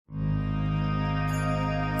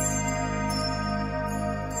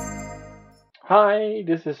Hi,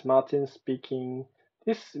 this is Martin speaking.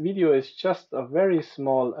 This video is just a very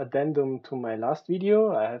small addendum to my last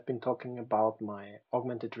video. I have been talking about my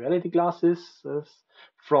augmented reality glasses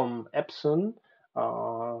from Epson.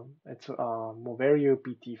 It's Moverio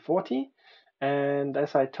BT-40. And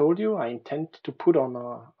as I told you, I intend to put on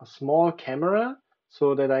a small camera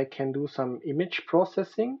so that I can do some image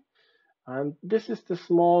processing. And this is the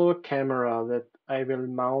small camera that I will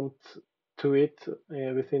mount to it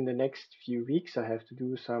within the next few weeks. I have to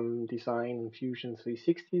do some design in Fusion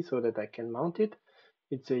 360 so that I can mount it.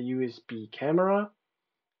 It's a USB camera,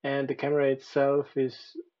 and the camera itself is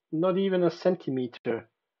not even a centimeter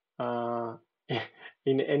uh,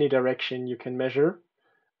 in any direction you can measure.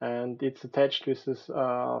 And it's attached with this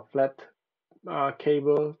flat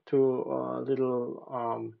cable to a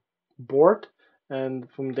little board, and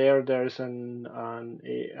from there's a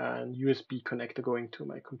USB connector going to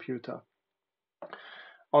my computer.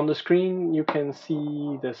 On the screen you can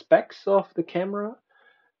see the specs of the camera,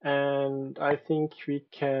 and I think we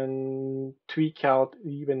can tweak out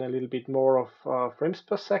even a little bit more of frames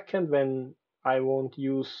per second when I won't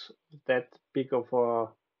use that big of a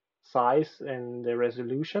size and the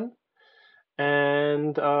resolution.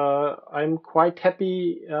 And I'm quite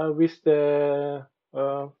happy with the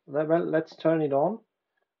well, let's turn it on.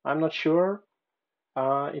 I'm not sure.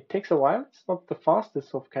 It takes a while. It's not the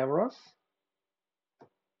fastest of cameras.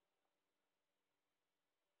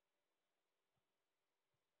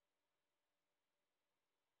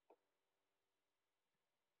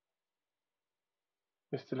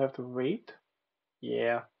 We still have to wait.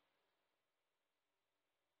 Yeah,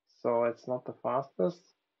 so it's not the fastest.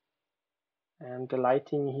 And the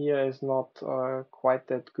lighting here is not quite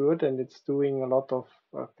that good, and it's doing a lot of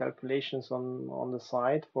calculations on the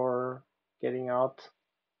side for getting out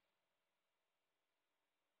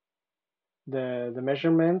the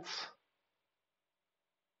measurements.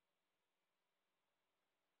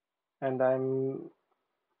 And I'm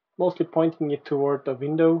mostly pointing it toward the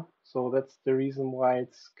window, so that's the reason why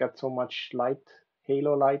it's got so much light,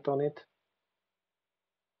 halo light on it.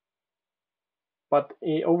 But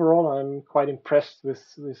overall, I'm quite impressed with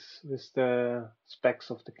the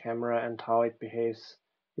specs of the camera and how it behaves.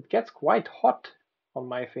 It gets quite hot on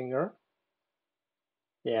my finger.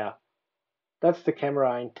 Yeah, that's the camera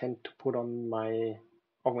I intend to put on my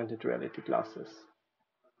augmented reality glasses.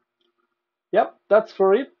 Yep, that's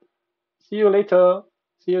for it. See you later.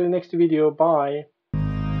 See you in the next video. Bye.